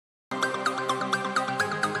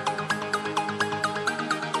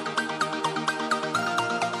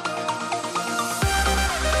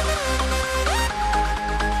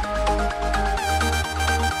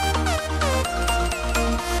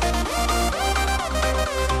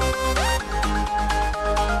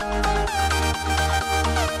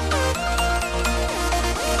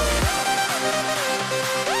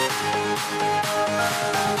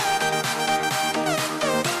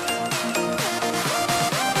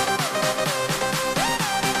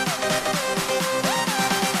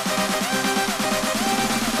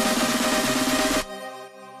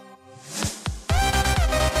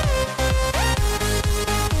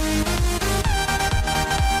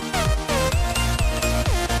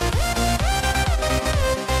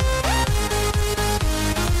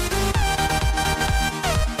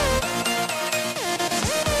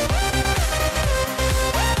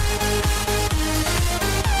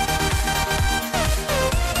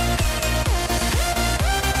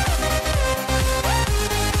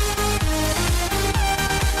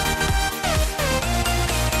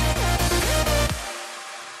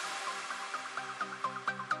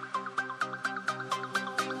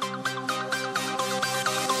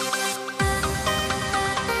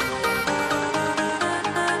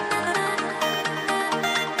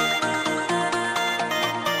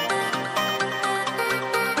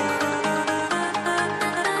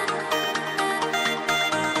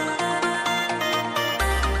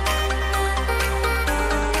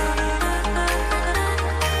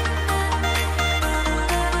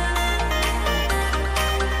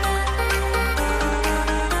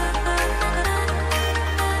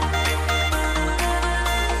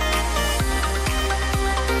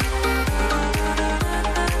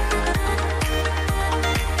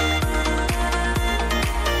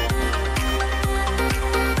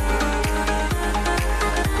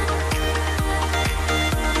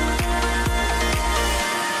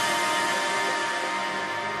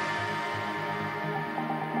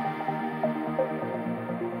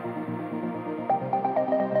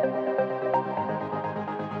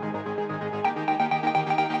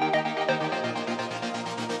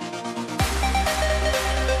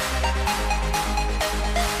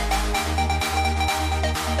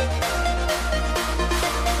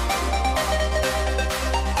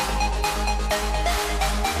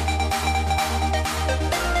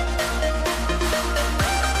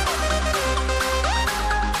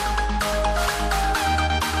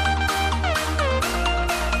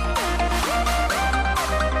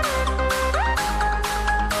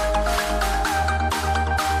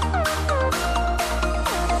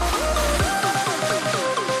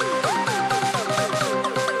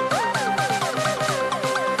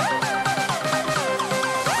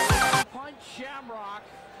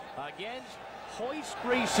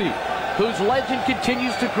legend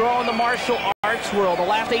continues to grow in the martial arts world. The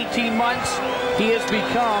last 18 months, he has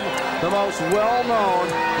become the most well-known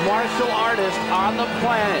martial artist on the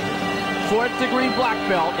planet. 4th degree black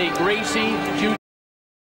belt in Gracie Jiu.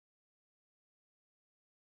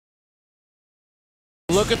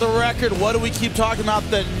 Look at the record. What do we keep talking about?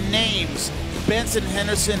 The names. Benson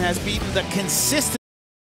Henderson has beaten the consistency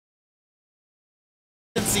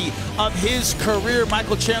of his career.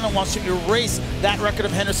 Michael Chandler wants to erase that record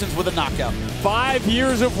of Henderson's with a knockout. 5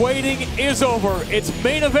 years of waiting is over. It's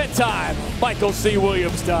main event time. Michael C.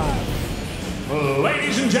 Williams time.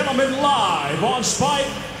 Ladies and gentlemen, live on Spike,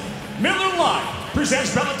 Miller Lite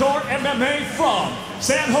presents Bellator MMA from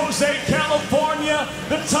San Jose, California.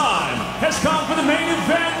 The time has come for the main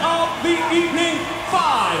event of the evening.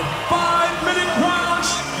 5-minute rounds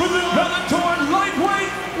for the Bellator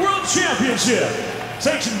Lightweight World Championship.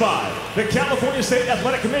 Sanctioned by the California State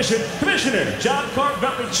Athletic Commission, Commissioner John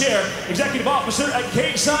Carr-Bentley Chair, Executive Officer at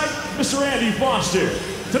Cageside, Mr. Andy Foster.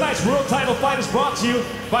 Tonight's world title fight is brought to you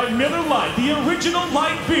by Miller Lite, the original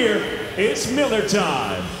light beer. It's Miller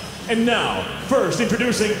time. And now, first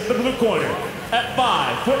introducing the blue corner. At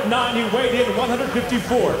 5'9", he weighed in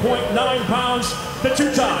 154.9 pounds. The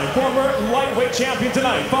two-time former lightweight champion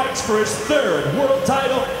tonight fights for his 3rd world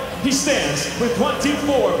title. He stands with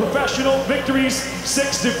 24 professional victories,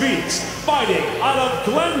 6 defeats. Fighting out of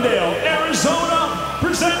Glendale, Arizona,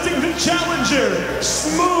 presenting the challenger,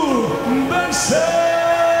 Smooth Benson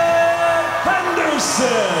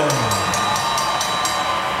Henderson.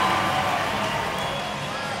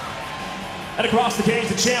 And across the cage,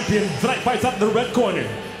 the champion tonight fights up in the red corner.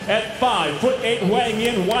 At 5'8", weighing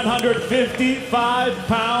in 155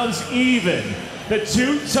 pounds even. The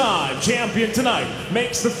two-time champion tonight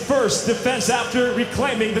makes the first defense after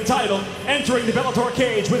reclaiming the title, entering the Bellator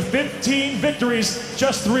cage with 15 victories,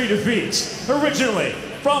 just 3 defeats. Originally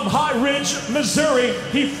from High Ridge, Missouri,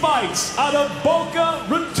 he fights out of Boca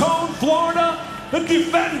Raton, Florida, the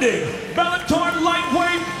defending Bellator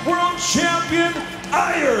lightweight world champion,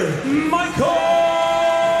 Iron Michael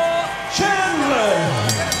Chandler.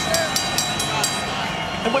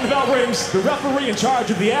 And when the bell rings, the referee in charge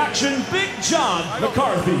of the action, Big John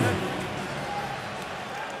McCarthy.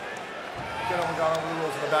 Gentlemen, got all the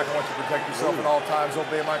rules in the back. I want you to protect yourself at all times.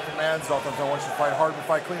 Obey my commands. Oftentimes I want you to fight hard and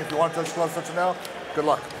fight clean. If you want to touch gloves, touch it now. Good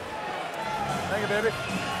luck. Thank you, baby.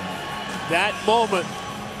 That moment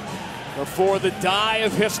before the die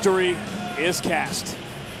of history is cast.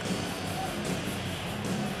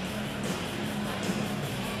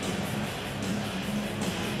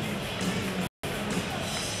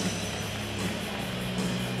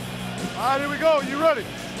 All right, here we go. You ready?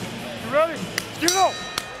 You ready? You go.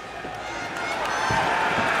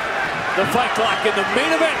 The fight clock in the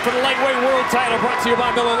main event for the lightweight world title, brought to you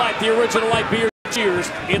by Miller Lite, the original light beer.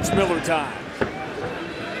 Cheers, it's Miller time.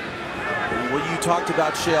 What you talked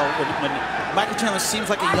about, Shale, when Michael Chandler seems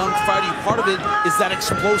like a young fighter, part of it is that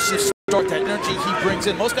explosive start, that energy he brings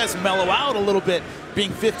in. Most guys mellow out a little bit,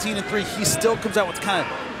 being 15-3. He still comes out with kind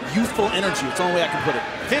of youthful energy. It's the only way I can put it.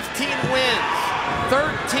 15 wins,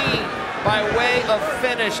 13 by way of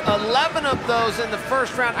finish, 11 of those in the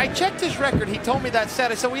first round. I checked his record. He told me that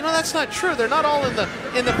set. I said, well, you know, that's not true. They're not all in the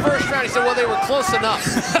first round. He said, well, they were close enough.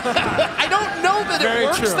 I don't know that it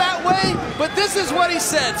works that way, but this is what he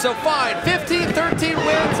said. So fine, 15, 13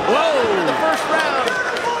 wins. Whoa! In the first round.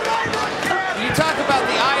 You talk about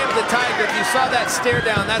the eye of the tiger. If you saw that stare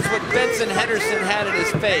down, that's what Benson Henderson had in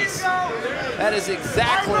his face. That is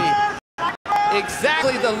exactly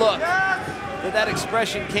the look that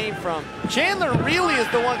expression came from. Chandler really is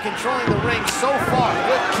the one controlling the ring so far.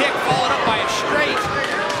 Good kick followed up by a straight.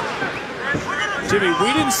 Jimmy,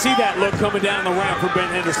 we didn't see that look coming down the ramp for Ben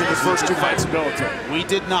Henderson his first 2 fights in Bellator. We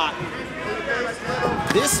did not.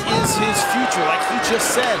 This is his future, like he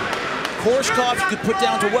just said. Koreshkov, you could put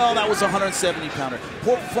down to, well, that was a 170-pounder.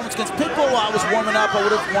 Poor performance against Pitbull. While I was warming up, I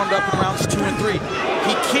would have warmed up in rounds 2 and 3.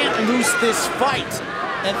 He can't lose this fight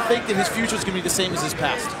and think that his future is going to be the same as his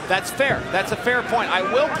past. That's fair. That's a fair point. I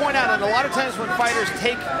will point out, and a lot of times when fighters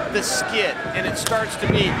take the skid and it starts to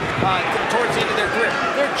be towards the end of their career,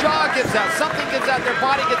 their jaw gives out, something gives out, their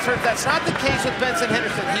body gets hurt. That's not the case with Benson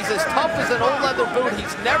Henderson. He's as tough as an old leather boot.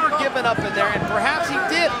 He's never given up in there, and perhaps he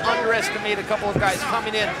did underestimate a couple of guys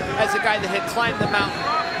coming in as a guy that had climbed the mountain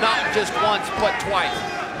not just once, but twice.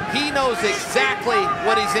 He knows exactly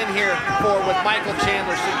what he's in here for with Michael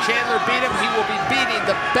Chandler. So Chandler beat him. He will be beating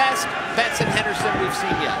the best Benson Henderson we've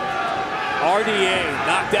seen yet. RDA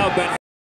knocked out Ben